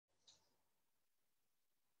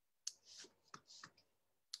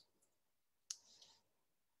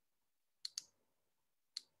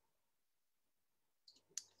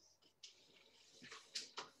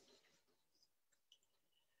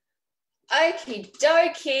Okie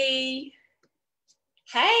dokie.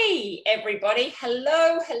 Hey, everybody.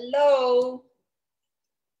 Hello, hello.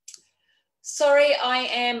 Sorry, I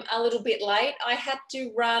am a little bit late. I had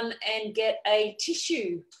to run and get a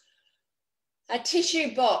tissue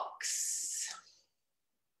box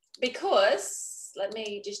because, let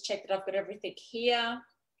me just check that I've got everything here.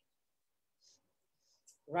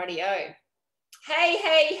 Rightio. Hey,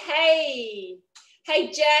 hey, hey.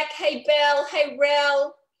 Hey, Jack. Hey, Belle. Hey,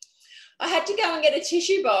 Rel. I had to go and get a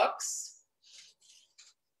tissue box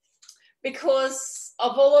because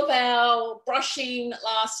of all of our brushing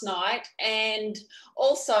last night, and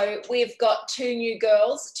also we've got two new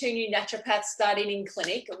naturopaths starting in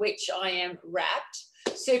clinic, which I am wrapped,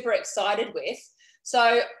 super excited with.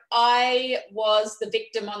 So I was the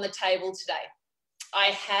victim on the table today. I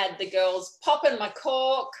had the girls popping my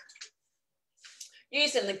cork,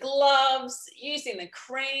 using the gloves, using the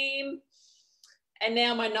cream, and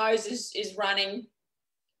now my nose is running.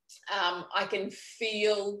 I can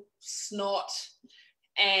feel snot,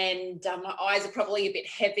 and my eyes are probably a bit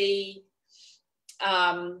heavy.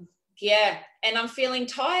 Yeah, and I'm feeling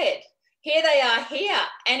tired. Here they are here.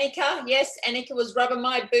 Annika, yes, Annika was rubbing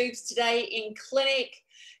my boobs today in clinic,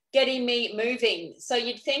 getting me moving. So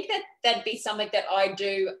you'd think that that'd be something that I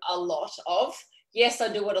do a lot of. Yes,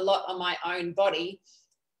 I do it a lot on my own body,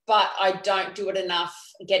 but I don't do it enough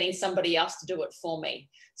getting somebody else to do it for me.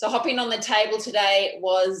 So hopping on the table today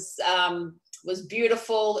was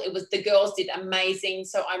beautiful. The girls did amazing.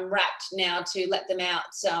 So I'm wrapped now to let them out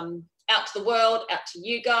to the world, out to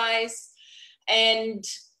you guys. And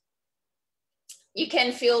you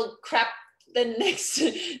can feel crap that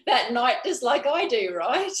night just like I do,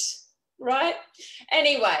 right? Right?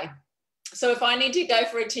 Anyway, so if I need to go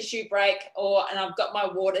for a tissue break and I've got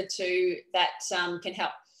my water too, that can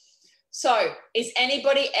help. So is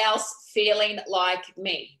anybody else feeling like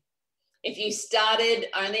me? If you started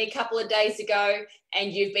only a couple of days ago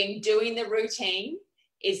and you've been doing the routine,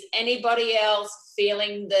 is anybody else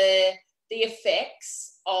feeling the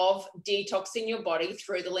effects of detoxing your body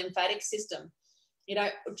through the lymphatic system? You know,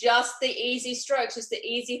 just the easy strokes, just the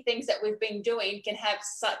easy things that we've been doing can have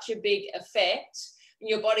such a big effect. And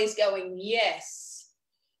your body's going, yes,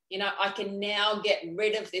 you know, I can now get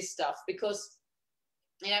rid of this stuff because,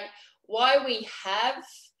 you know, why we have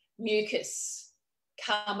mucus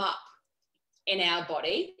come up in our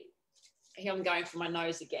body. Here I'm going for my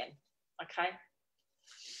nose again, okay?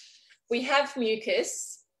 We have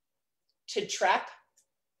mucus to trap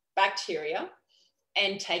bacteria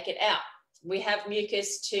and take it out. We have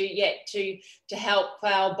mucus to help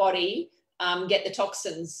our body get the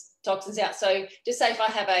toxins out. So just say if I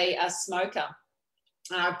have a smoker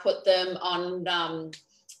and I put them on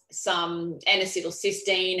some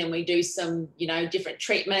N-acetylcysteine and we do some, you know, different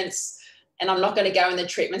treatments, and I'm not going to go in the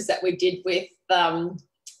treatments that we did with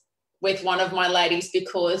one of my ladies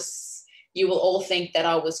because you will all think that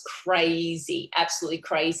I was crazy, absolutely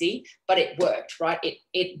crazy, but it worked, right?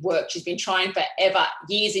 It worked. She's been trying forever,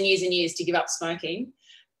 years and years and years to give up smoking.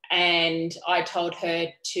 And I told her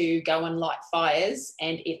to go and light fires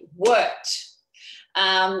and it worked.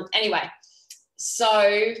 Anyway,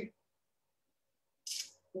 so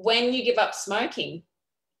when you give up smoking,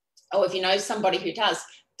 or if you know somebody who does,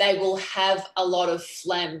 they will have a lot of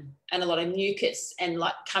phlegm and a lot of mucus and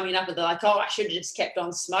like coming up with like, oh, I should have just kept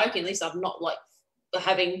on smoking. At least I'm not like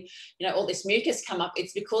having, you know, all this mucus come up.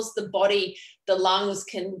 It's because the body, the lungs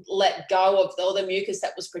can let go of all the mucus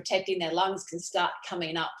that was protecting their lungs can start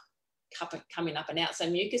coming up and out. So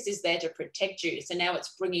mucus is there to protect you. So now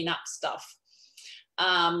it's bringing up stuff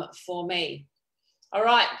for me. All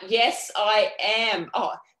right. Yes, I am.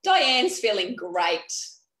 Oh, Diane's feeling great.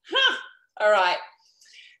 Huh. All right.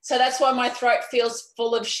 So that's why my throat feels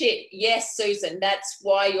full of shit. Yes, Susan, that's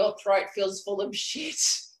why your throat feels full of shit.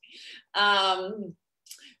 Belle,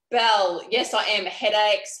 yes, I am.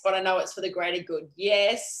 Headaches, but I know it's for the greater good.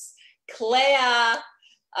 Yes. Claire,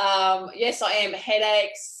 yes, I am.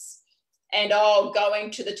 Headaches and going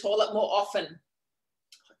to the toilet more often.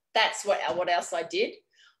 That's what else I did.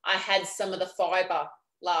 I had some of the fiber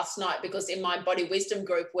last night because in my Body Wisdom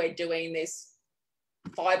group, we're doing this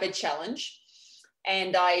fiber challenge.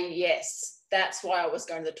 And yes, that's why I was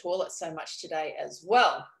going to the toilet so much today as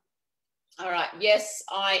well. All right. Yes,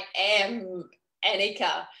 I am,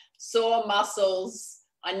 Annika. Sore muscles.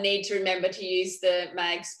 I need to remember to use the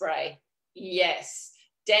mag spray. Yes.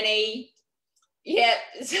 Denny. Yep.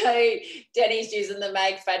 So Denny's using the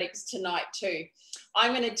LymFATics tonight too.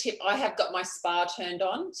 I'm going to tip, I have got my spa turned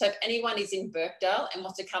on. So if anyone is in Birkdale and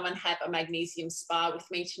wants to come and have a magnesium spa with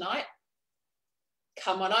me tonight,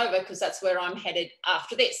 come on over because that's where I'm headed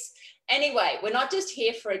after this. Anyway, we're not just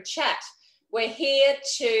here for a chat. We're here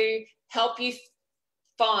to help you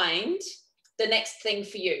find the next thing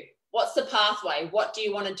for you. What's the pathway? What do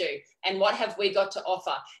you want to do? And what have we got to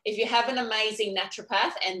offer? If you have an amazing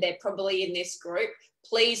naturopath, and they're probably in this group,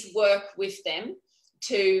 please work with them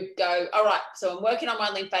to go, all right, so I'm working on my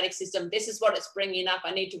lymphatic system. This is what it's bringing up.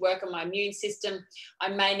 I need to work on my immune system. I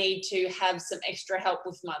may need to have some extra help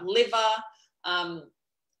with my liver.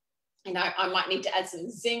 You know, I might need to add some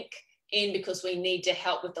zinc in because we need to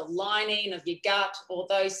help with the lining of your gut, all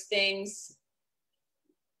those things.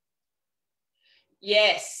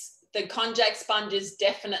 Yes, the konjac sponges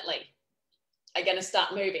definitely are going to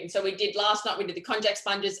start moving. So we did last night, we did the konjac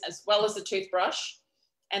sponges as well as the toothbrush.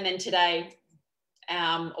 And then today,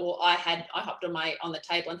 I hopped on the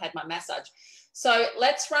table and had my massage. So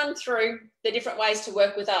let's run through the different ways to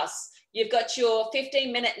work with us. You've got your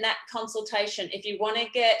 15-minute nat consultation. If you want to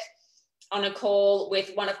get on a call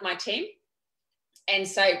with one of my team and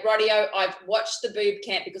say, Rodio, I've watched the BooB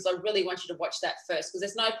CamP because I really want you to watch that first, because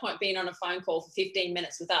there's no point being on a phone call for 15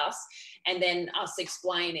 minutes with us and then us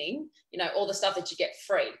explaining, you know, all the stuff that you get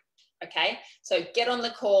free. Okay, so get on the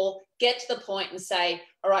call, get to the point and say,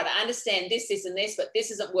 all right, I understand this, this, and this, but this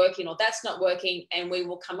isn't working or that's not working, and we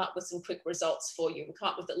will come up with some quick results for you. We'll come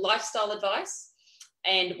up with the lifestyle advice,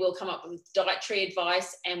 and we'll come up with dietary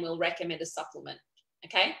advice, and we'll recommend a supplement.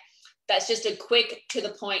 Okay, that's just a quick to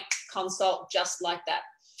the point consult, just like that.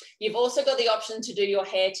 You've also got the option to do your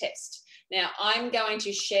hair test. Now, I'm going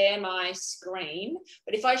to share my screen,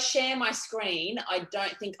 but if I share my screen, I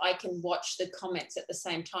don't think I can watch the comments at the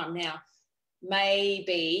same time. Now,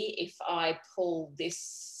 maybe if I pull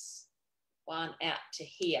this one out to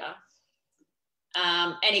here.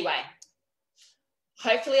 Anyway,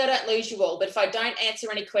 hopefully I don't lose you all, but if I don't answer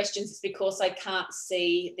any questions, it's because I can't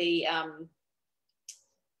see the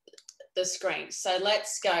screen. So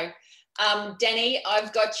let's go. Denny,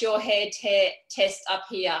 I've got your hair test up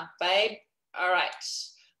here, babe. All right.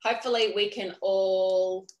 Hopefully we can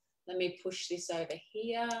all, let me push this over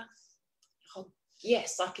here. Oh,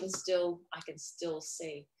 yes, I can still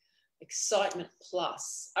see. Excitement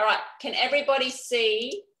plus. All right. Can everybody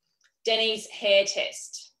see Denny's hair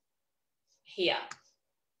test here?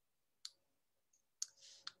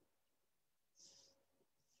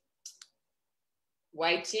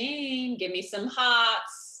 Waiting. Give me some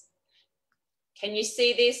hearts. Can you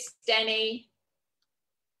see this, Danny?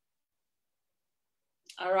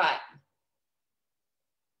 All right.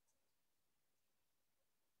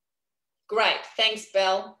 Great. Thanks,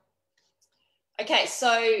 Belle. Okay,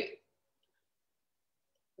 so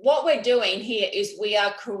what we're doing here is we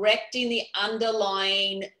are correcting the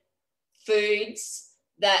underlying foods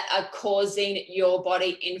that are causing your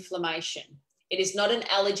body inflammation. It is not an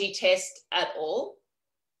allergy test at all.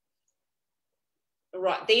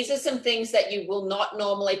 Right, these are some things that you will not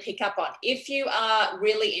normally pick up on. If you are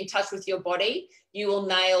really in touch with your body, you will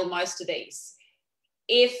nail most of these.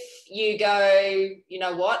 If you go, you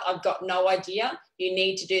know what, I've got no idea, you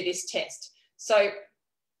need to do this test. So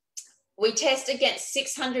we test against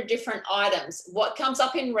 600 different items. What comes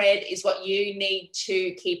up in red is what you need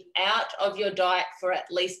to keep out of your diet for at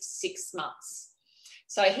least 6 months.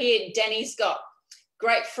 So here, Danny's got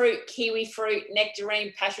grapefruit, kiwi fruit,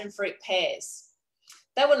 nectarine, passion fruit, pears.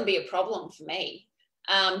 That wouldn't be a problem for me.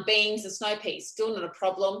 Beans and snow peas, still not a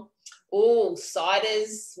problem. Oh,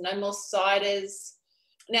 ciders, no more ciders.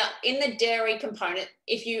 Now, in the dairy component,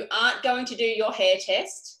 if you aren't going to do your hair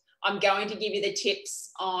test, I'm going to give you the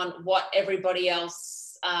tips on what everybody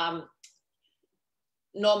else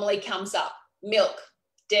normally comes up. Milk,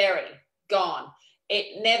 dairy, gone.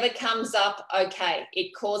 It never comes up okay.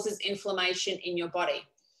 It causes inflammation in your body.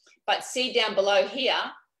 But see down below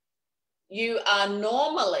here, you are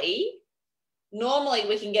normally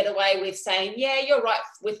we can get away with saying, yeah, you're right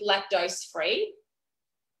with lactose free.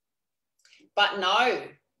 But no,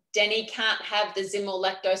 Denny can't have the Zimmel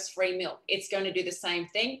lactose free milk. It's going to do the same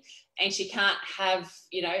thing. And she can't have,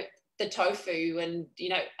 you know, the tofu and, you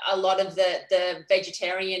know, a lot of the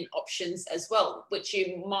vegetarian options as well, which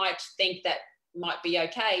you might think that might be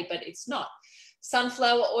okay, but it's not.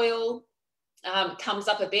 Sunflower oil comes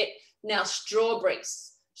up a bit. Now, strawberries.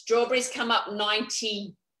 Strawberries come up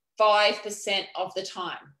 95% of the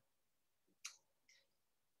time.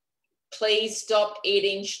 Please stop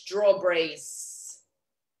eating strawberries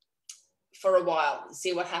for a while and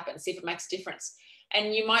see what happens, see if it makes a difference.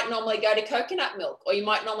 And you might normally go to coconut milk, or you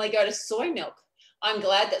might normally go to soy milk. I'm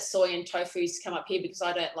glad that soy and tofu's come up here because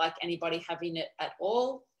I don't like anybody having it at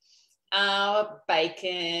all.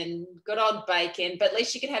 Bacon, good old bacon, but at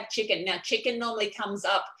least you can have chicken. Now, chicken normally comes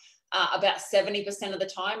up about 70% of the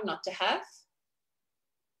time not to have.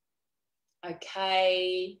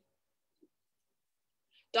 Okay.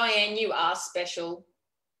 Diane, you are special.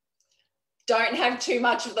 Don't have too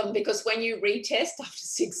much of them, because when you retest after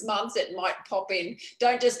 6 months, it might pop in.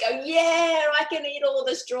 Don't just go, yeah, I can eat all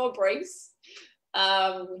the strawberries.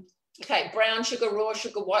 Okay, brown sugar, raw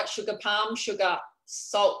sugar, white sugar, palm sugar,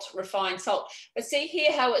 salt, refined salt. But see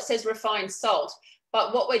here how it says refined salt.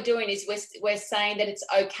 But what we're doing is we're saying that it's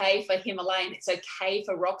okay for Himalayan, it's okay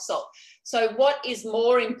for rock salt. So what is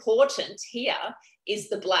more important here is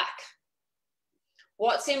the black.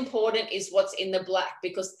 What's important is what's in the black,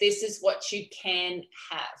 because this is what you can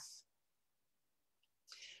have.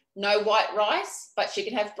 No white rice, but you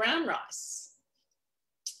can have brown rice.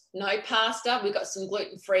 No pasta, we've got some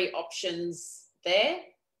gluten-free options there.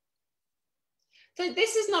 So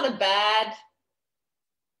this is not a bad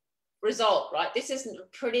result, right? This is a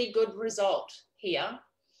pretty good result here.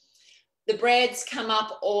 The breads come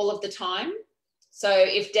up all of the time. So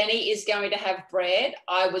if Danny is going to have bread,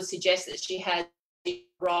 I would suggest that she has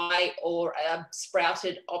rye or a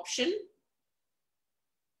sprouted option.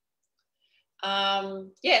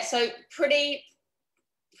 Yeah, so pretty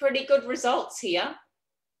good results here.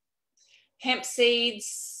 Hemp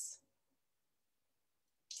seeds.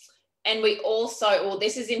 And we also, well,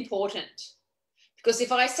 this is important, because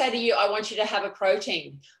if I say to you, I want you to have a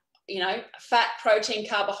protein, you know, fat, protein,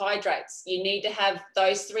 carbohydrates, you need to have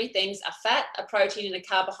those three things, a fat, a protein, and a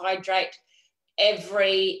carbohydrate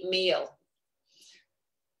every meal.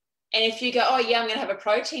 And if you go, oh yeah, I'm going to have a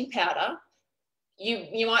protein powder,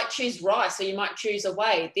 you might choose rice, or you might choose a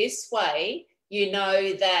whey. This way, you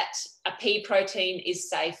know that a pea protein is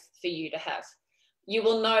safe for you to have. You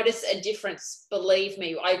will notice a difference. Believe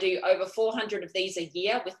me, I do over 400 of these a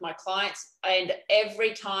year with my clients. And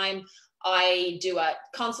every time I do a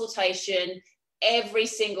consultation, every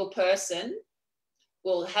single person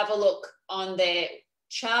will have a look on their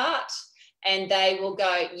chart, and they will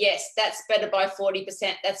go, yes, that's better by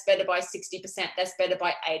 40%, that's better by 60%, that's better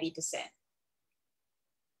by 80%.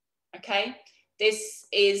 Okay, this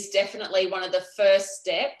is definitely one of the first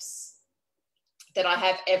steps that I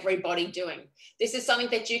have everybody doing. This is something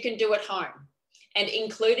that you can do at home. And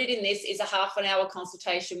included in this is a half-an-hour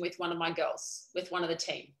consultation with one of my girls, with one of the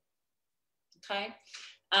team. Okay.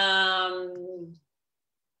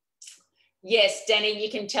 Yes, Danny,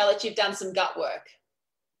 you can tell that you've done some gut work,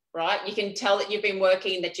 right? You can tell that you've been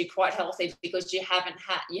working, that you're quite healthy, because you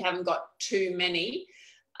haven't got too many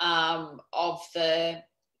of the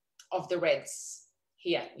reds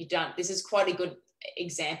here. You don't. This is quite a good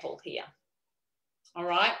example here. All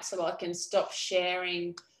right, so I can stop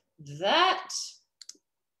sharing that.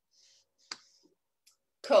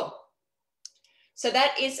 Cool. So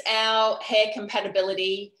that is our hair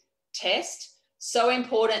compatibility test. So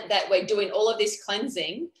important that we're doing all of this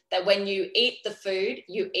cleansing, that when you eat the food,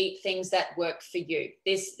 you eat things that work for you.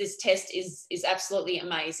 This test is absolutely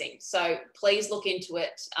amazing. So please look into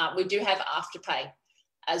it. We do have Afterpay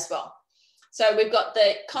as well. So we've got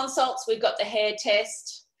the consults, we've got the hair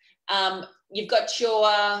test. You've got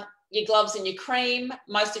your gloves and your cream.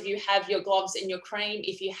 Most of you have your gloves and your cream.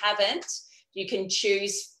 If you haven't, you can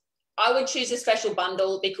choose. I would choose a special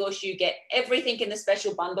bundle, because you get everything in the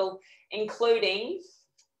special bundle, including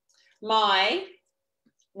my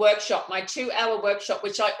workshop, my 2-hour workshop,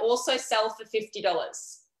 which I also sell for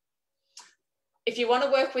 $50. If you want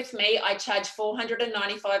to work with me, I charge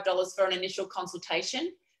 $495 for an initial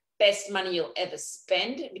consultation. Best money you'll ever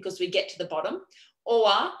spend, because we get to the bottom. Or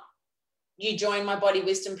you join my Body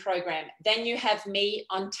Wisdom program. Then you have me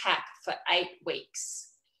on tap for 8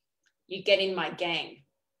 weeks. You get in my gang.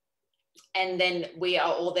 And then we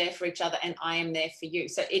are all there for each other, and I am there for you.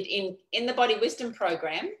 So in the Body Wisdom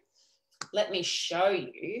program, let me show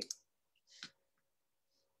you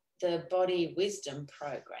the Body Wisdom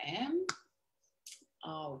program.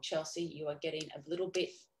 Oh, Chelsea, you are getting a little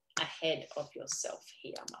bit ahead of yourself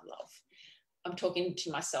here, my love. I'm talking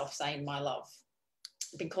to myself, saying my love.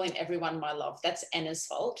 I've been calling everyone my love. That's Anna's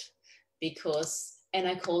fault, because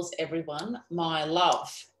Anna calls everyone my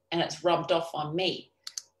love, and it's rubbed off on me.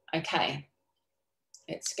 Okay,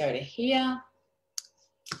 let's go to here,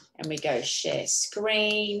 and we go share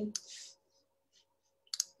screen,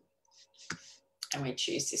 and we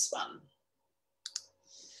choose this one.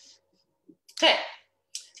 Okay,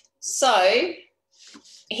 so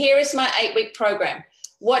here is my 8-week program.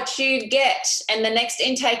 What you get, and the next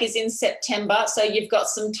intake is in September, so you've got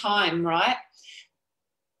some time, right?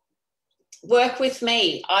 Work with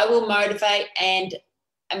me. I will motivate and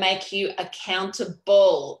make you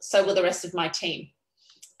accountable. So will the rest of my team.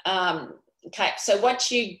 Okay, so what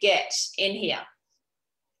you get in here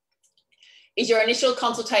is your initial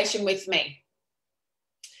consultation with me.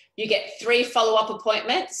 You get 3 follow-up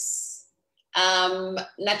appointments.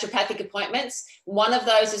 naturopathic appointments. One of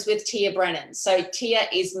those is with Tia Brennan. So Tia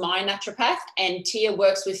is my naturopath, and Tia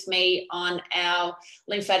works with me on our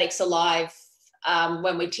LymFATics Alive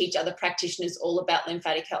when we teach other practitioners all about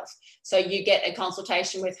lymphatic health. So you get a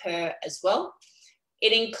consultation with her as well.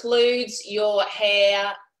 It includes your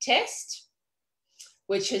hair test,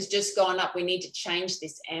 which has just gone up. We need to change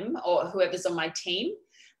this, M, or whoever's on my team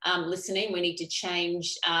listening, we need to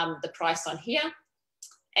change the price on here.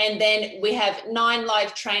 And then we have 9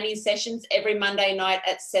 live training sessions every Monday night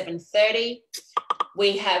at 7:30.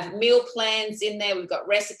 We have meal plans in there. We've got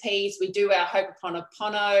recipes. We do our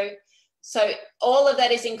Ho'oponopono. So all of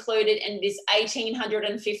that is included, and it is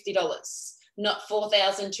 $1,850, not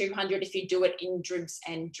 $4,200 if you do it in dribs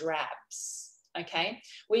and drabs. Okay.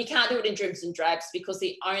 Well, you can't do it in dribs and drabs because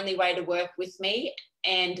the only way to work with me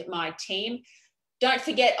and my team. Don't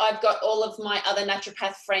forget, I've got all of my other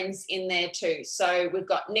naturopath friends in there too. So we've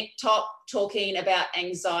got Nick Top talking about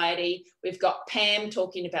anxiety. We've got Pam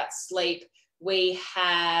talking about sleep. We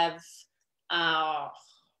have,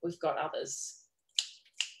 we've got others.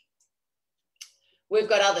 We've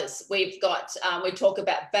got others. We've got, we talk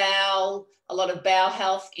about bowel, a lot of bowel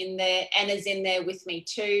health in there. Anna's in there with me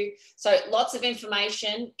too. So lots of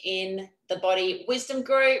information in the Body Wisdom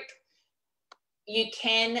group. You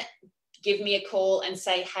can give me a call and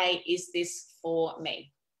say, hey, is this for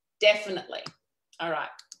me? Definitely. All right.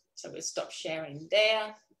 So we'll stop sharing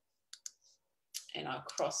there. And I'll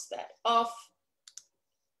cross that off.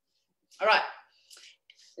 All right.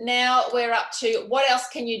 Now we're up to what else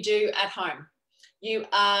can you do at home? You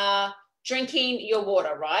are drinking your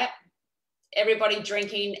water, right? Everybody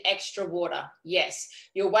drinking extra water. Yes.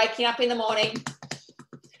 You're waking up in the morning.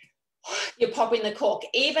 You're popping the cork.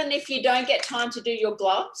 Even if you don't get time to do your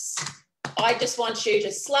gloves, I just want you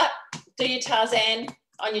to slap, do your Tarzan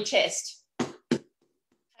on your chest,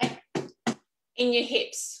 okay? In your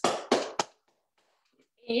hips,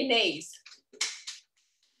 in your knees,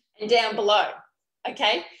 and down below,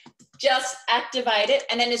 okay? Just activate it,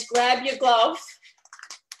 and then just grab your glove,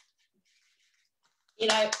 you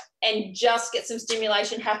know, and just get some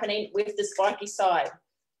stimulation happening with the spiky side.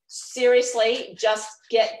 Seriously, just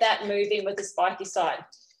get that moving with the spiky side.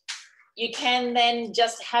 You can then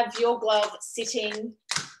just have your glove sitting,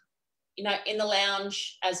 you know, in the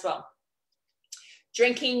lounge as well.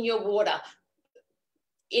 Drinking your water.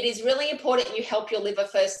 It is really important you help your liver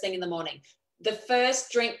first thing in the morning. The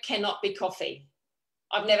first drink cannot be coffee.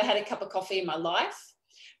 I've never had a cup of coffee in my life,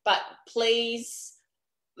 but please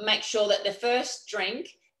make sure that the first drink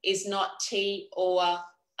is not tea or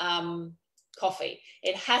coffee.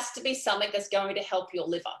 It has to be something that's going to help your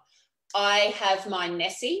liver. I have my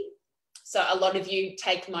Nessie. So a lot of you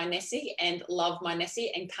take my Nessie and love my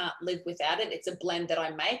Nessie and can't live without it. It's a blend that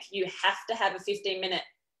I make. You have to have a 15-minute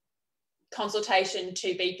consultation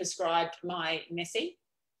to be prescribed my Nessie.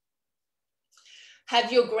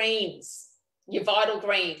 Have your greens, your vital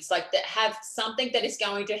greens, like that, have something that is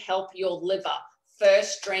going to help your liver.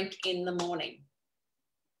 First drink in the morning.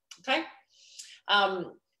 Okay.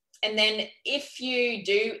 And then if you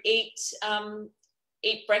do eat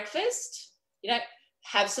breakfast, you know,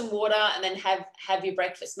 have some water and then have your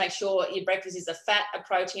breakfast. Make sure your breakfast is a fat, a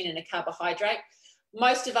protein, and a carbohydrate.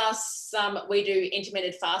 Most of us, we do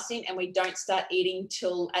intermittent fasting and we don't start eating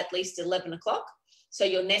till at least 11 o'clock. So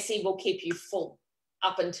your Nessie will keep you full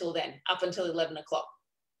up until then, up until 11 o'clock.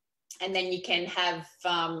 And then you can have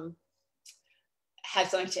something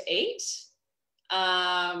to eat.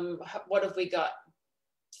 What have we got?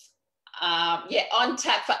 Yeah, on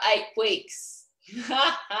tap for 8 weeks.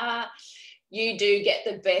 You do get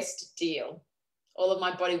the best deal. All of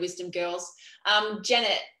my Body Wisdom girls.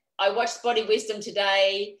 Janet, I watched Body Wisdom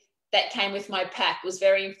today. That came with my pack. It was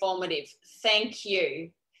very informative. Thank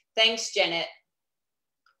you. Thanks, Janet.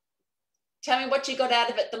 Tell me what you got out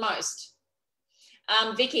of it the most.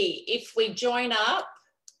 Vicky, if we join up,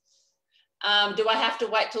 do I have to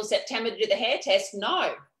wait till September to do the hair test?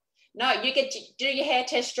 No. No, you get to do your hair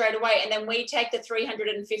test straight away, and then we take the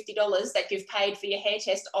 $350 that you've paid for your hair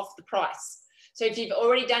test off the price. So if you've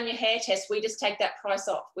already done your hair test, we just take that price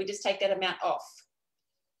off. We just take that amount off.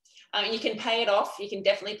 You can pay it off. You can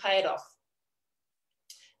definitely pay it off.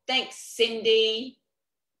 Thanks, Cindy.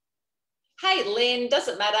 Hey, Lynn,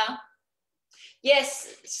 doesn't matter.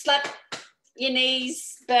 Yes, slap your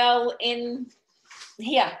knees, bell in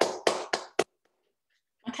here.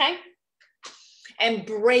 Okay? And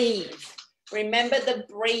breathe. Remember the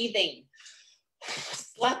breathing.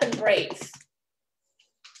 Slap and breathe.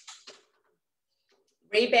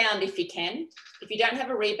 Rebound if you can. If you don't have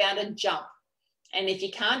a rebounder, jump. And if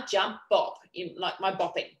you can't jump, bop, like my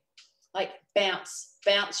bopping. Like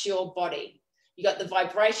bounce your body. You got the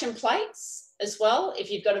vibration plates as well. If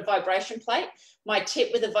you've got a vibration plate, my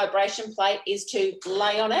tip with a vibration plate is to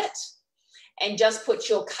lay on it and just put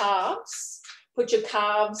your calves,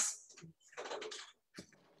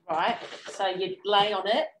 right? So you lay on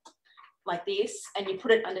it like this and you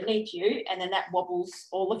put it underneath you, and then that wobbles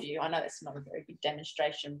all of you. I know that's not a very good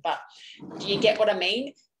demonstration, but do you get what I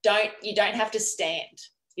mean? You don't have to stand.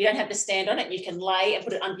 You don't have to stand on it. You can lay and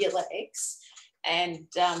put it under your legs, and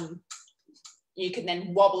you can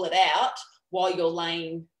then wobble it out while you're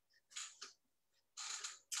laying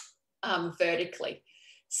vertically.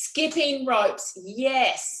 Skipping ropes,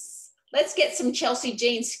 yes. Let's get some Chelsey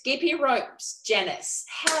Jean skippy ropes, Janice.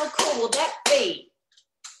 How cool will that be?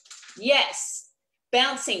 Yes.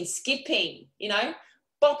 Bouncing, skipping, you know,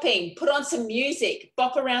 bopping, put on some music,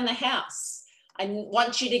 bop around the house. I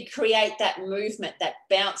want you to create that movement, that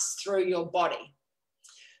bounce through your body.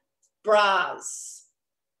 Bras.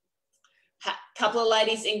 A couple of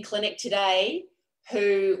ladies in clinic today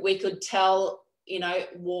who we could tell, you know,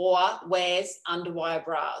 wears underwire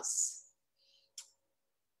bras.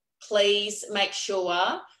 Please make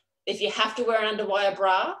sure, if you have to wear an underwire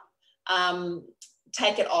bra,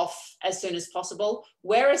 take it off as soon as possible.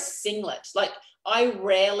 Wear a singlet. Like, I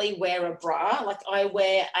rarely wear a bra. Like, I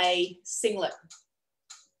wear a singlet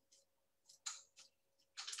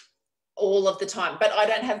all of the time, but I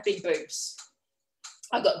don't have big boobs.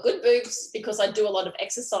 I've got good boobs because I do a lot of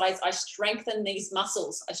exercise. I strengthen these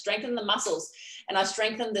muscles. I strengthen the muscles and I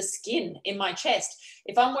strengthen the skin in my chest.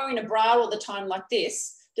 If I'm wearing a bra all the time like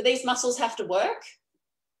this, do these muscles have to work?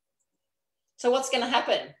 So what's going to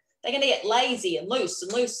happen? They're going to get lazy and loose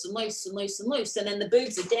and loose and loose and loose and loose. And then the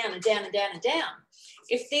boobs are down and down and down and down.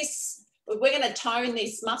 If we're going to tone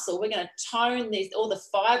this muscle, we're going to tone all the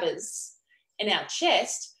fibers in our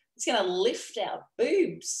chest. It's going to lift our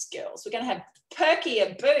boobs, girls. We're going to have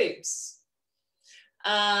perkier boobs.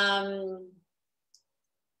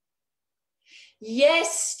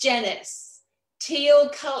 Yes, Janice. Teal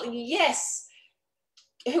color. Yes.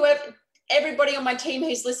 Everybody on my team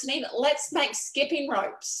who's listening, let's make skipping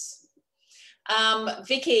ropes.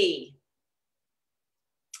 Vicky,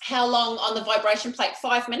 how long on the vibration plate?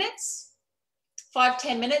 5 minutes?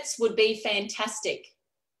 5-10 minutes would be fantastic.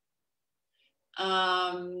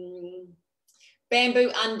 Bamboo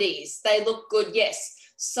undies, they look good, yes.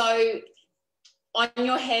 So on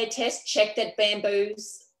your hair test, check that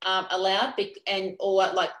bamboo's allowed,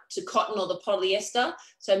 or like to cotton or the polyester.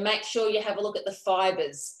 So make sure you have a look at the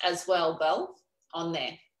fibers as well, Belle, on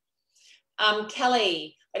there.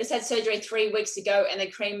 Kelly, I just had surgery 3 weeks ago and the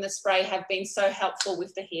cream and the spray have been so helpful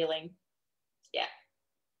with the healing. Yeah.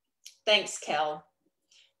 Thanks, Kel.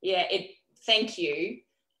 Yeah, thank you.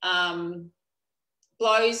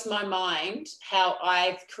 Blows my mind how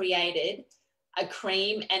I've created a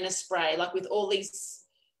cream and a spray, like with all these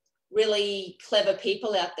really clever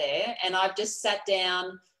people out there. And I've just sat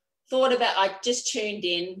down, I just tuned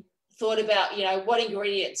in, thought about, you know, what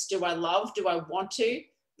ingredients do I love? Do I want to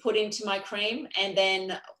put into my cream? And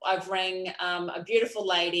then I've rang a beautiful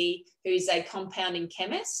lady who's a compounding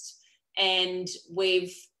chemist, and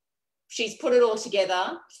she's put it all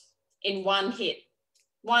together in one hit.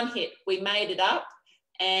 We made it up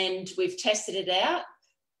and we've tested it out,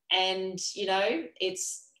 and, you know,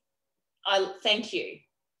 thank you.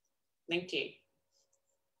 Thank you.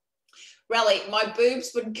 Rally, my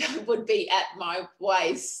boobs would be at my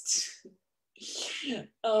waist.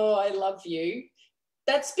 Oh, I love you.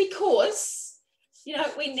 That's because, you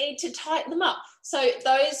know, we need to tighten them up. So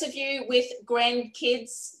those of you with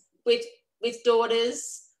grandkids, with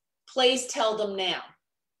daughters, please tell them now.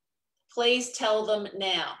 Please tell them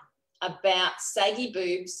now about saggy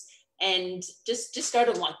boobs, and just go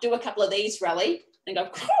to one, do a couple of these, Rally, and go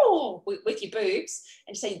with your boobs,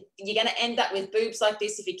 and say you're going to end up with boobs like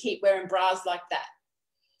this if you keep wearing bras like that.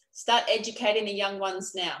 Start educating the young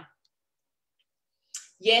ones now.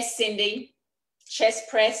 Yes, Cindy, chest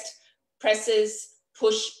presses,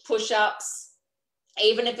 push-ups,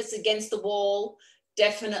 even if it's against the wall,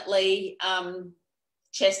 definitely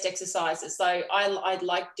chest exercises. So I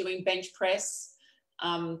like doing bench press,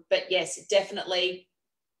 but yes, definitely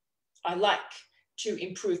I like to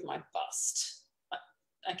improve my bust.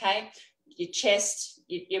 Okay, your chest,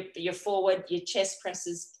 your forward, your chest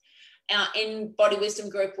presses. In Body Wisdom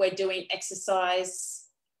group, we're doing exercise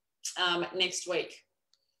next week.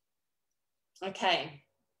 Okay.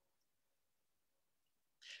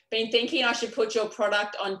 Been thinking I should put your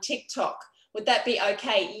product on TikTok. Would that be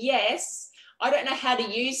okay? Yes. I don't know how to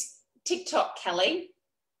use TikTok, Kelly.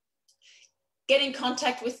 Get in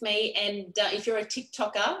contact with me, and if you're a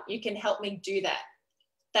TikToker, you can help me do that.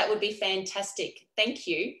 That would be fantastic. Thank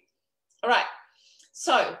you. All right.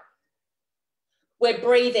 So we're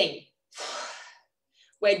breathing.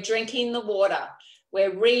 We're drinking the water.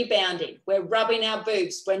 We're rebounding. We're rubbing our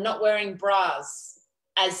boobs. We're not wearing bras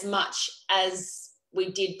as much as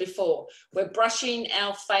we did before. We're brushing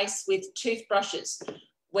our face with toothbrushes.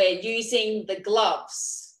 We're using the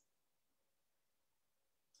gloves.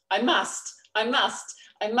 I must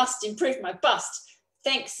improve my bust.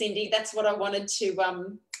 Thanks, Cindy. That's what I wanted to,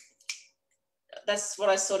 that's what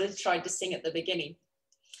I sort of tried to sing at the beginning.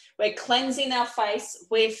 We're cleansing our face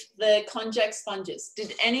with the konjac sponges.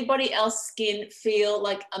 Did anybody else's skin feel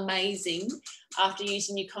like amazing after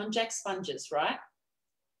using your konjac sponges, right?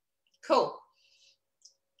 Cool.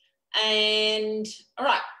 And all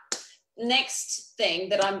right, next thing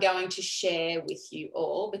that I'm going to share with you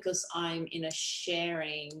all, because I'm in a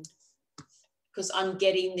sharing, because I'm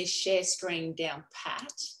getting this share screen down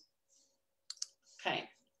pat. Okay,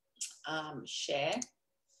 share.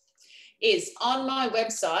 Is on my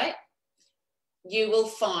website, you will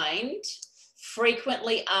find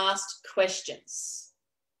frequently asked questions.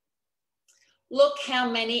 Look how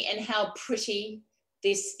many and how pretty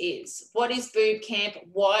this is. What is BooB CamP?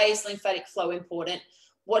 Why is lymphatic flow important?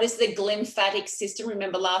 What is the glymphatic system?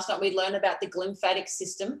 Remember last night we learned about the glymphatic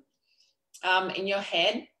system in your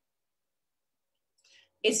head.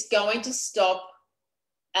 It's going to stop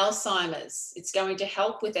Alzheimer's. It's going to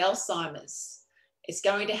help with Alzheimer's. It's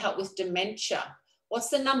going to help with dementia. What's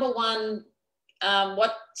the number one,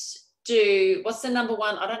 what's the number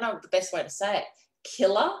one, I don't know the best way to say it,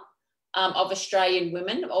 killer of Australian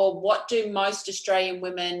women, or what do most Australian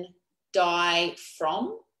women die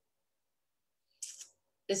from?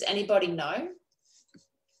 Does anybody know?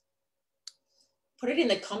 Put it in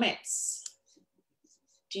the comments.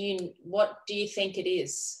 What do you think it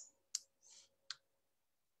is?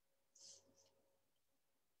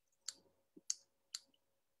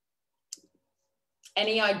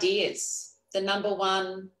 Any ideas? The number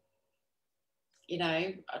one, you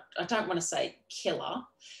know, I don't want to say killer,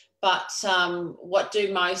 but what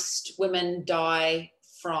do most women die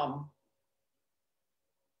from?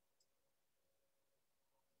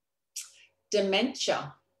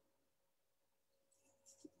 Dementia.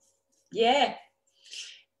 Yeah.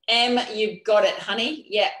 You've got it, honey.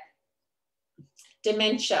 Yeah.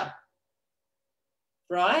 Dementia.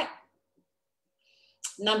 Right?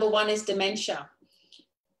 Number one is dementia.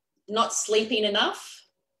 Not sleeping enough,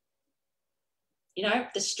 you know,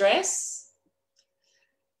 the stress,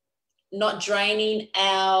 not draining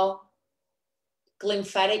our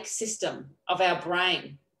glymphatic system of our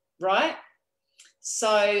brain, right?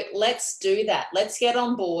 So let's do that. Let's get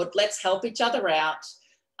on board. Let's help each other out.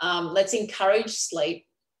 Let's encourage sleep.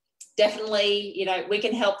 Definitely, you know, we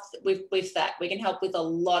can help with that. We can help with a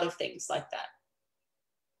lot of things like that.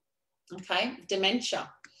 Okay, dementia.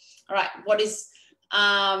 All right, what is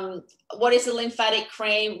a lymphatic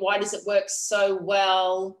cream? Why does it work so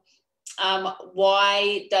well?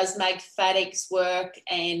 Why does LymFATics work?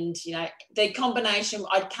 And, you know, the combination,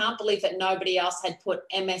 I can't believe that nobody else had put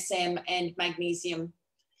MSM and magnesium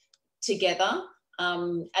together,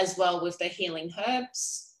 as well with the healing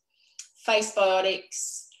herbs, face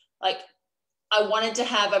biotics. Like, I wanted to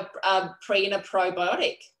have a pre and a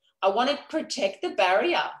probiotic. I want to protect the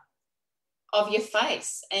barrier of your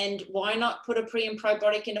face, and why not put a pre and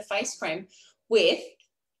probiotic in a face cream with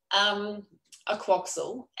a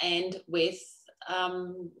quoxal and with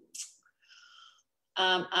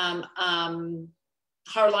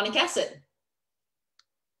hyaluronic acid.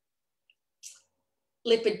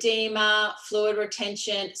 Lipedema, fluid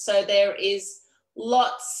retention. So there is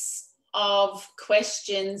lots of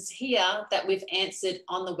questions here that we've answered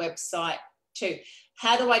on the website too.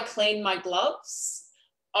 How do I clean my gloves?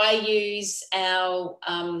 I use our,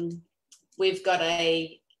 we've got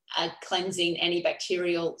a cleansing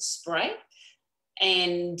antibacterial spray,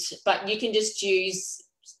 but you can just use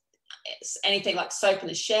anything like soap in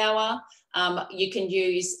the shower. You can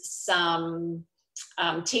use some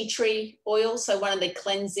tea tree oil, so one of the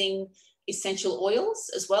cleansing essential oils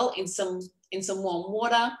as well, in some warm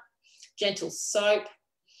water, gentle soap.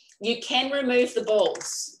 You can remove the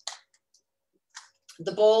balls.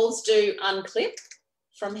 The balls do unclip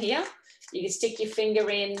from here. You can stick your finger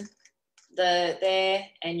in there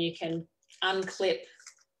and you can unclip,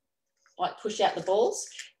 like push out the balls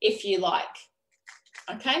if you like.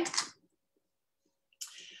 Okay.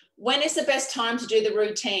 When is the best time to do the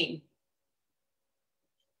routine?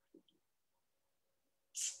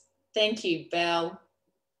 Thank you, Belle.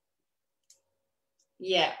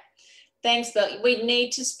 Yeah. Thanks, Belle. We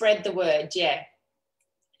need to spread the word. Yeah.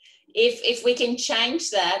 If we can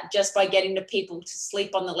change that just by getting the people to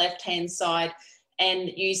sleep on the left-hand side and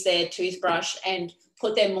use their toothbrush and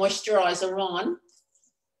put their moisturizer on,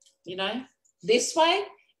 you know, this way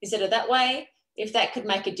instead of that way, if that could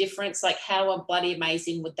make a difference, like how bloody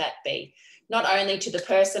amazing would that be? Not only to the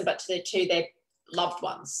person, but to their loved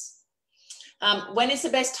ones. When is the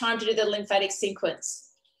best time to do the lymphatic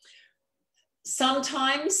sequence?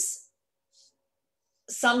 Sometimes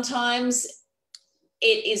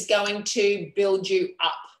it is going to build you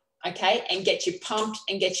up, okay, and get you pumped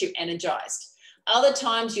and get you energized. Other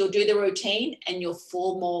times you'll do the routine and you'll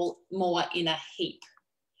fall more in a heap.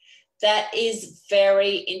 That is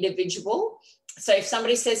very individual. So if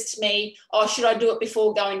somebody says to me, oh, should I do it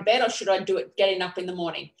before going to bed or should I do it getting up in the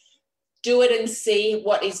morning? Do it and see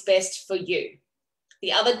what is best for you.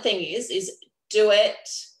 The other thing is do it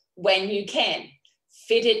when you can.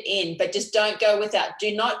 Fit it in, but just don't go without.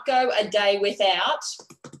 Do not go a day without.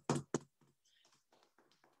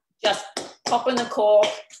 Just popping the cork,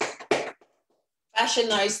 bashing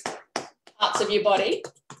those parts of your body,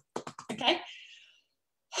 okay?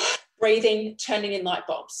 Breathing, turning in light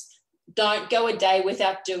bulbs. Don't go a day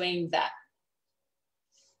without doing that.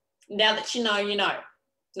 Now that you know, you know.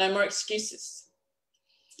 No more excuses.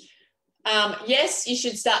 Yes, you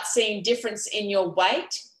should start seeing difference in your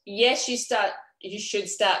weight. Yes, you should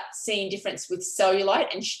start seeing difference with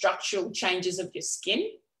cellulite and structural changes of your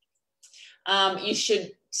skin. You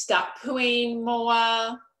should start pooing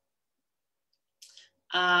more.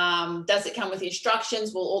 Does it come with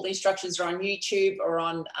instructions? Well, all the instructions are on YouTube or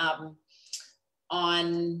on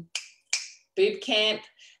BooB CamP.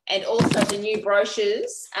 And also the new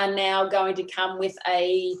brochures are now going to come with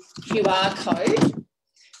a QR code.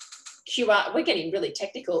 We're getting really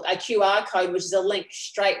technical. A QR code, which is a link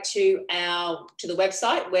straight to the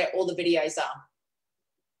website where all the videos are.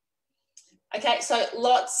 Okay, so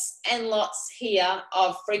lots and lots here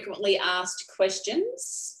of frequently asked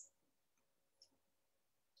questions.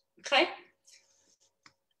 Okay,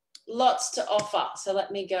 lots to offer. So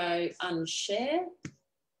let me go unshare,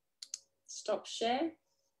 stop share.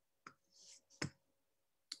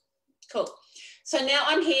 Cool. So now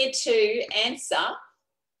I'm here to answer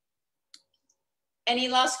any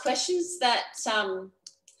last questions that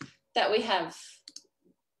we have,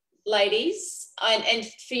 ladies, and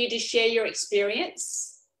for you to share your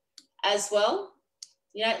experience as well.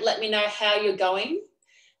 You know, let me know how you're going.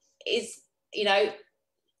 You know,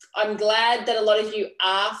 I'm glad that a lot of you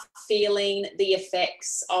are feeling the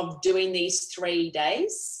effects of doing these 3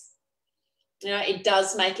 days. You know, it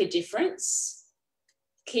does make a difference.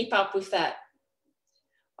 Keep up with that.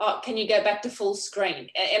 Oh, can you go back to full screen?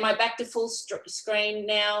 Am I back to full screen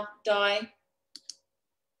now, Di?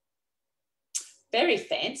 Very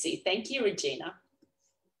fancy. Thank you, Regina.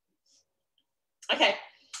 Okay.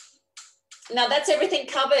 Now that's everything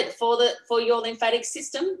covered for your lymphatic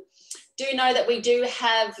system. Do know that we do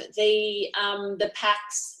have the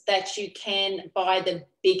packs that you can buy the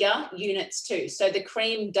bigger units too. So the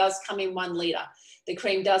cream does come in 1 litre. The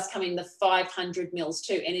cream does come in the 500 mils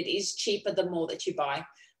too, and it is cheaper the more that you buy,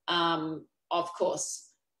 of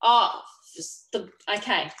course. Oh,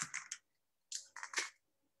 okay.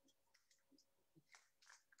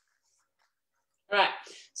 All right,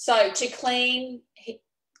 so to clean,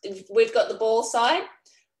 we've got the ball side.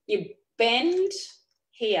 You bend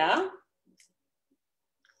here.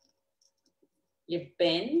 You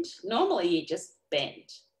bend. Normally you just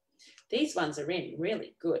bend. These ones are in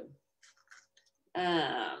really good.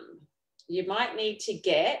 You might need to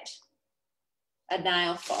get a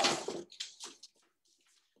nail file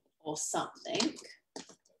or something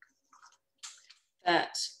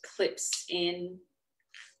that clips in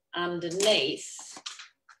underneath,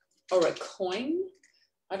 or a coin.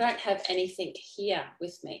 I don't have anything here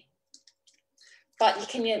with me,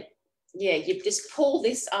 but you just pull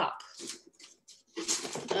this up.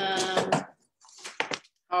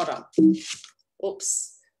 Hold on.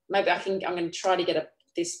 Oops. Maybe I'm going to try to get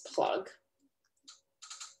this plug.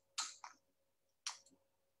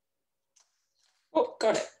 Oh,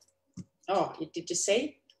 got it. Oh, did you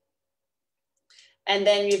see? And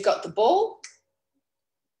then you've got the ball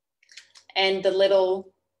and the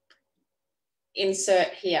little insert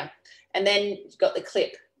here. And then you've got the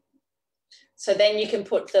clip. So then you can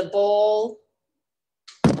put the ball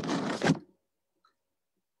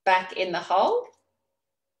back in the hole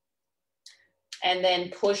and then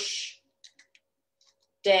push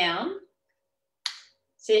down.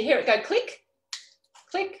 So you hear it go click,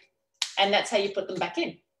 click, and that's how you put them back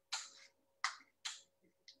in.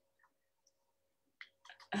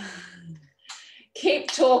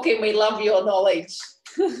 Keep talking, we love your knowledge.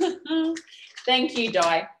 Thank you,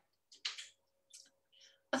 Di.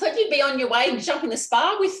 I thought you'd be on your way to jump in the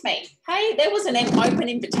spa with me. Hey, there was an open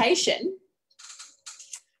invitation.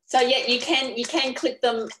 So yeah, you can clip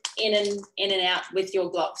them in and out with your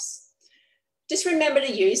gloves. Just remember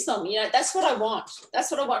to use them. You know, that's what I want. That's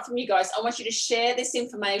what I want from you guys. I want you to share this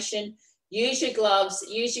information, use your gloves,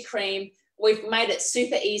 use your cream. We've made it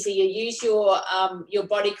super easy. You use your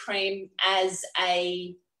body cream as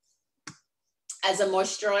a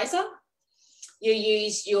moisturizer. You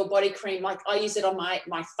use your body cream, like I use it on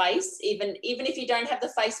my face. Even if you don't have the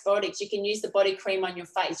face products, you can use the body cream on your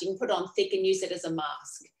face. You can put it on thick and use it as a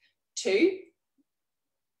mask. 2.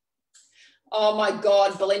 Oh my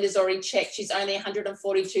God, Belinda's already checked. She's only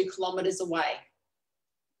 142 kilometers away.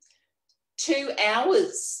 2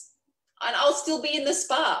 hours. And I'll still be in the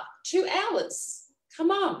spa. 2 hours. Come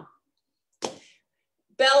on.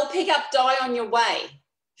 Belle, pick up Di on your way.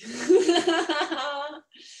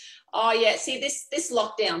 Oh yeah, see this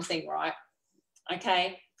lockdown thing, right?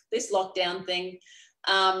 Okay, this lockdown thing.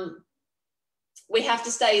 We have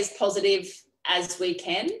to stay as positive as we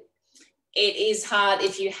can. It is hard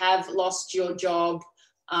if you have lost your job.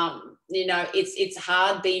 You know, it's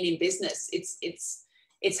hard being in business.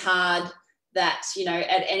 It's hard that, you know,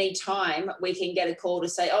 at any time we can get a call to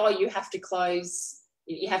say, oh, you have to close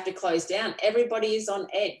down. Everybody is on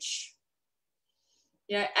edge.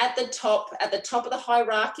 You know, at the top of the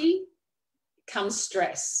hierarchy comes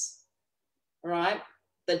stress, right?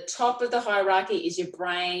 The top of the hierarchy is your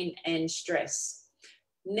brain and stress.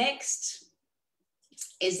 Next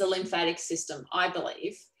is the lymphatic system, I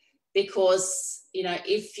believe, because, you know,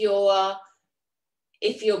 if your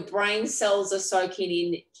brain cells are soaking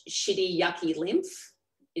in shitty, yucky lymph,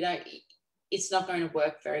 you know, it's not going to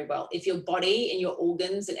work very well. If your body and your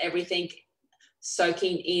organs and everything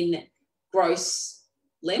soaking in gross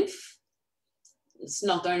lymph, it's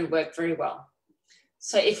not going to work very well.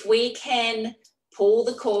 So if we can pull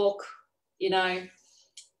the cork, you know,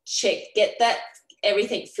 get that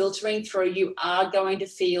everything filtering through, you are going to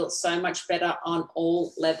feel so much better on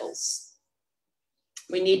all levels.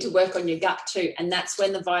 We need to work on your gut too, and that's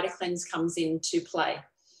when the VitaCleanse comes into play.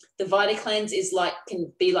 The VitaCleanse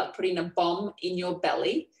can be like putting a bomb in your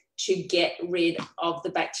belly to get rid of the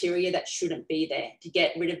bacteria that shouldn't be there, to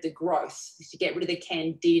get rid of the growth, to get rid of the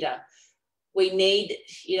candida. We need,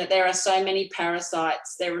 you know, there are so many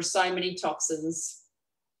parasites, there are so many toxins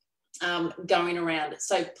going around.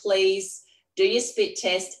 So please do your spit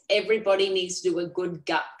test. Everybody needs to do a good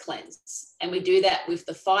gut cleanse. And we do that with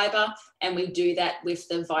the fiber, and we do that with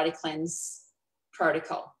the VitaCleanse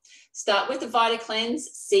protocol. Start with the VitaCleanse,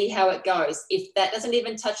 see how it goes. If that doesn't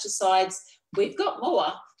even touch the sides, we've got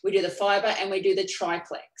more. We do the fiber and we do the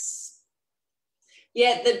triplex.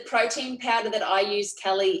 Yeah, the protein powder that I use,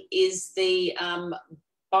 Kelly, is the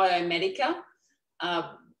Biomedica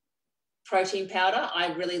protein powder.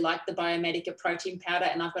 I really like the Biomedica protein powder,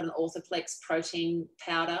 and I've got an Orthoplex protein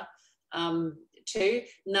powder too.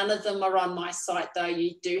 None of them are on my site though.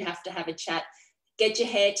 You do have to have a chat. Get your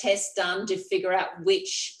hair test done to figure out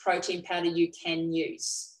which protein powder you can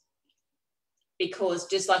use. Because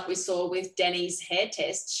just like we saw with Danny's hair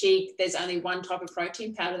test, there's only one type of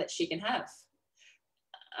protein powder that she can have.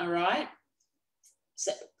 All right.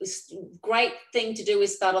 So great thing to do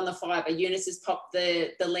is start on the fiber. Eunice has popped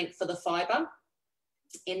the link for the fiber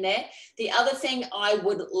in there. The other thing I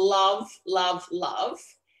would love, love, love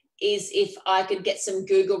is if I could get some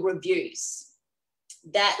Google reviews.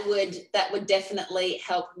 That would definitely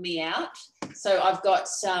help me out. So I've got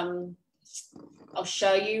some, I'll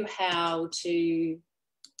show you how to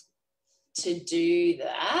do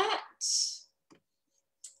that.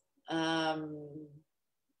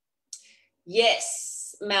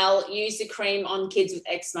 Yes, Mel, use the cream on kids with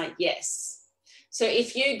eczema. Yes. So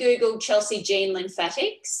if you Google Chelsey Jean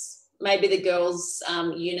LymFATics, maybe the girls,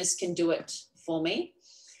 Eunice can do it for me.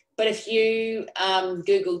 But if you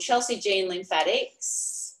Google Chelsey Jean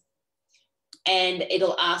LymFATics, and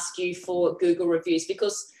it'll ask you for Google reviews,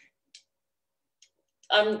 because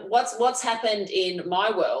what's happened in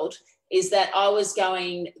my world is that I was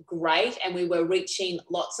going great and we were reaching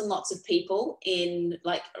lots and lots of people in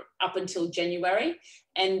like up until January.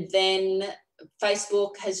 And then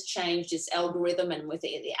Facebook has changed its algorithm, and with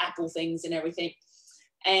the Apple things and everything.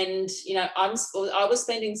 And, you know, I was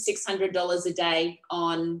spending $600 a day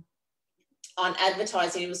on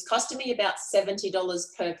advertising. It was costing me about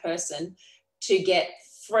 $70 per person to get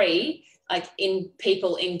free, like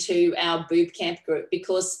people into our BooB CamP group,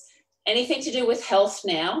 because anything to do with health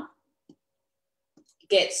now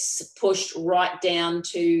gets pushed right down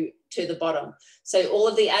to the bottom. So all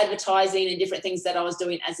of the advertising and different things that I was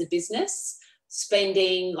doing as a business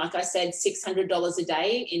spending, like I said, $600 a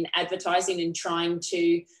day in advertising and trying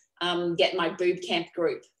to get my BooB CamP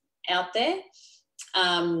group out there.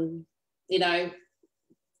 You know,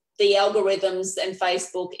 the algorithms and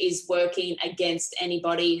Facebook is working against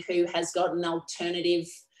anybody who has got an alternative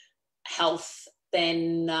health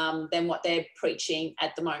than what they're preaching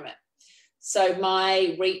at the moment. So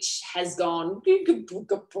my reach has gone boom,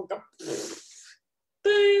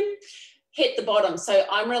 hit the bottom. So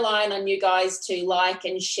I'm relying on you guys to like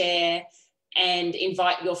and share and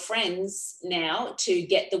invite your friends now to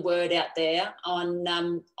get the word out there on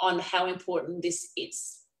how important this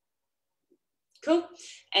is. Cool.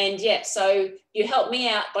 And yeah, so you help me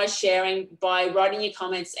out by sharing, by writing your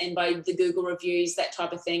comments and by the Google reviews, that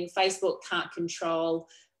type of thing. Facebook can't control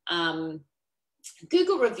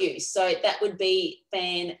Google reviews. So that would be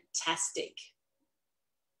fantastic.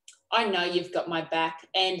 I know you've got my back,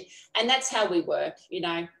 and that's how we work, you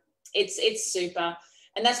know. It's super.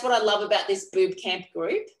 And that's what I love about this BooB CamP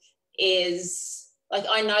group is, like,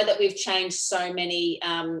 I know that we've changed so many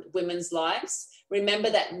women's lives. Remember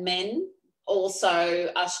that men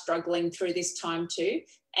also are struggling through this time too,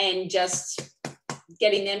 and just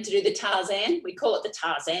getting them to do the Tarzan. We call it the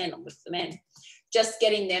Tarzan with the men. Just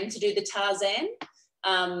getting them to do the Tarzan,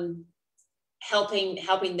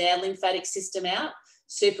 helping their lymphatic system out,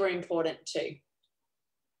 super important too.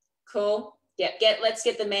 Cool. Yeah, let's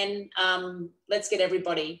get the men, let's get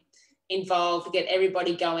everybody involved, get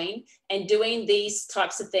everybody going and doing these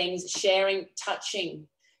types of things, sharing, touching.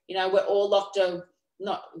 You know, we're all locked up,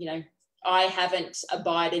 not, you know, I haven't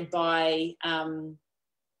abided by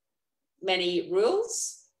many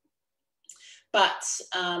rules, but,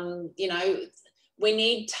 you know, we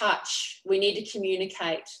need touch. We need to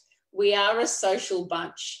communicate. We are a social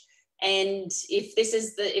bunch. And if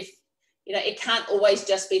you know, it can't always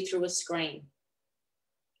just be through a screen.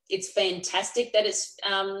 It's fantastic that it's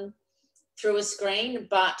through a screen,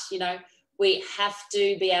 but, you know, we have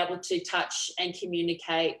to be able to touch and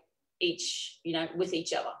communicate with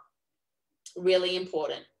each other. Really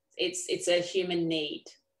important. It's a human need.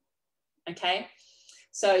 Okay.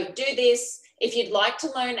 So do this. If you'd like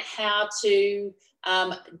to learn how to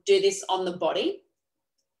do this on the body,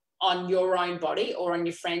 on your own body or on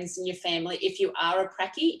your friends and your family, if you are a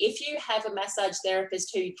pracky, if you have a massage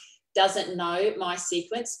therapist who doesn't know my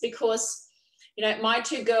sequence, because, you know, my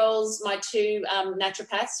two girls, my two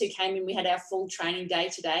naturopaths who came in, we had our full training day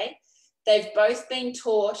today. They've both been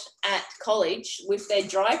taught at college with their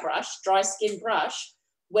dry skin brush,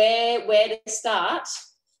 where to start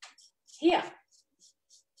here.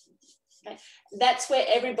 Okay. That's where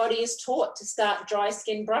everybody is taught to start dry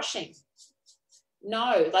skin brushing.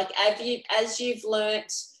 No, like as you've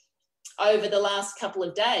learnt over the last couple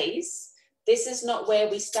of days, this is not where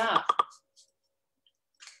we start.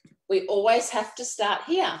 We always have to start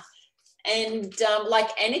here. And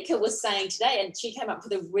like Annika was saying today, and she came up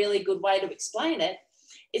with a really good way to explain it,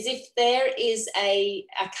 is if there is a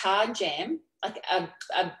car jam, like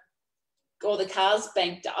or the car's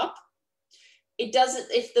banked up, it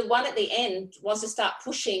doesn't, if the one at the end wants to start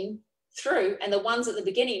pushing through and the ones at the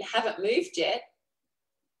beginning haven't moved yet,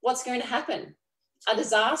 what's going to happen? A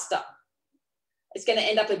disaster. It's going to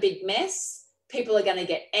end up a big mess. People are going to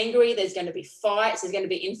get angry. There's going to be fights. There's going to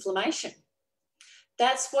be inflammation.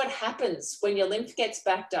 That's what happens when your lymph gets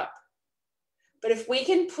backed up. But if we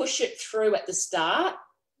can push it through at the start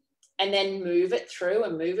and then move it through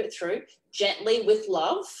gently with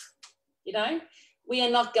love, you know, we are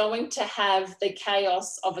not going to have the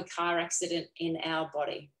chaos of a car accident in our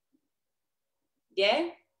body. Yeah?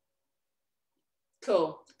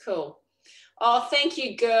 Cool, cool. Oh, thank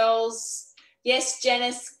you, girls. Yes,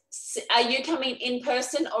 Janice, are you coming in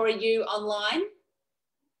person or are you online?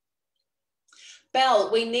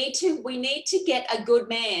 Belle, we need to get a good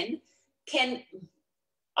man.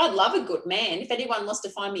 I'd love a good man. If anyone wants to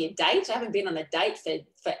find me a date, I haven't been on a date for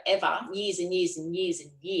forever, years and years and years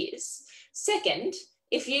and years. Second,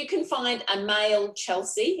 if you can find a male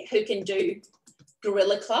Chelsey who can do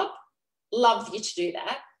Gorilla Club, love you to do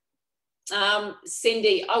that.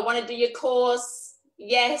 Cindy, I want to do your course.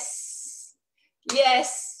 Yes,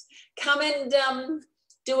 yes. Come and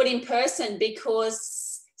do it in person,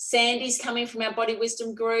 because Sandy's coming from our Body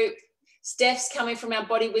Wisdom group. Steph's coming from our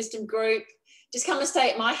Body Wisdom group. Just come and stay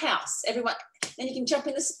at my house. Everyone, then you can jump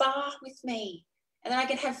in the spa with me, and then I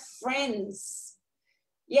can have friends.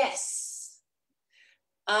 Yes.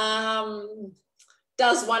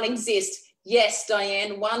 Does one exist? Yes,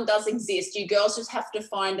 Diane, one does exist. You girls just have to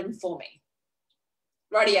find them for me.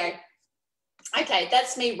 Rightio. Okay,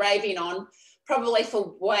 that's me raving on, probably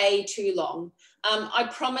for way too long. I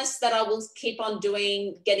promise that I will keep on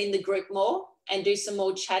getting the group more and do some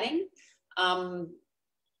more chatting.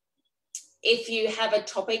 If you have a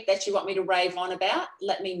topic that you want me to rave on about,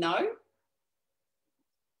 let me know.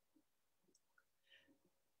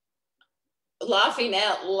 Laughing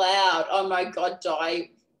out loud. Oh my God, Di,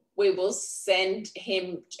 we will send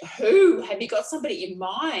him. Who? Have you got somebody in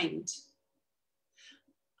mind?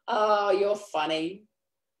 Oh, you're funny.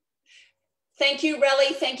 Thank you,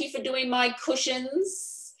 Relly. Thank you for doing my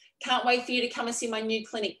cushions. Can't wait for you to come and see my new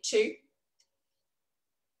clinic too.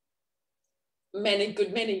 Men are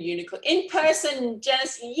good, men are unicorn. In person,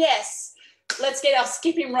 Janice, yes. Let's get our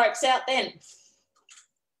skipping ropes out then.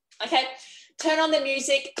 Okay, turn on the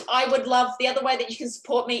music. I would love, the other way that you can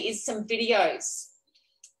support me is some videos.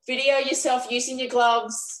 Video yourself using your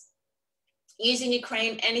gloves, using your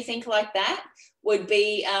cream, anything like that would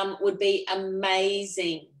be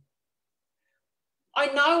amazing. I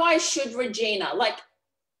know I should, Regina, like,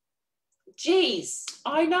 geez,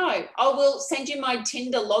 I know. I will send you my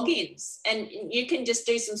Tinder logins and you can just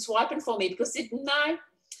do some swiping for me because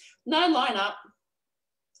no lineup.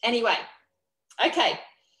 Anyway, okay.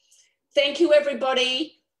 Thank you,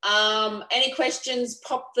 everybody. Any questions,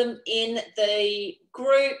 pop them in the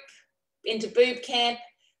group, into BooB CamP.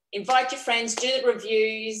 Invite your friends, do the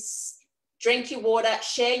reviews, drink your water,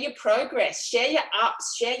 share your progress, share your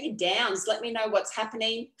ups, share your downs. Let me know what's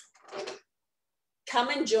happening. Come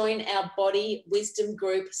and join our Body Wisdom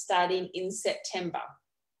group starting in September.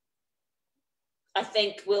 I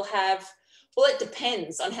think we'll have, well, it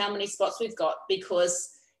depends on how many spots we've got because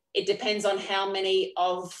it depends on how many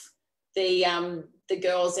of the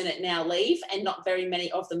girls in it now leave, and not very many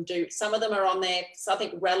of them do. Some of them are on there. So I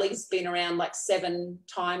think Rally's been around like 7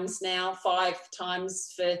 times now, 5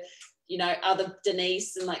 times for, you know, other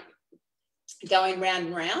Denise, and like going round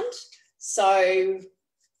and round. So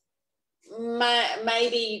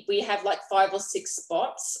maybe we have like 5 or 6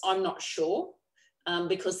 spots. I'm not sure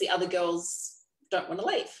because the other girls don't want to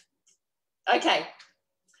leave. Okay,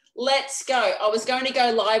 let's go. I was going to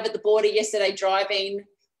go live at the border yesterday driving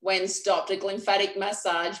when stopped, a lymphatic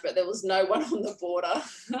massage, but there was no one on the border.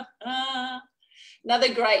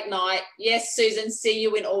 Another great night. Yes, Susan, see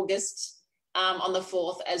you in August on the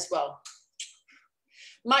 4th as well.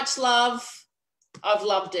 Much love. I've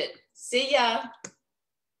loved it. See ya.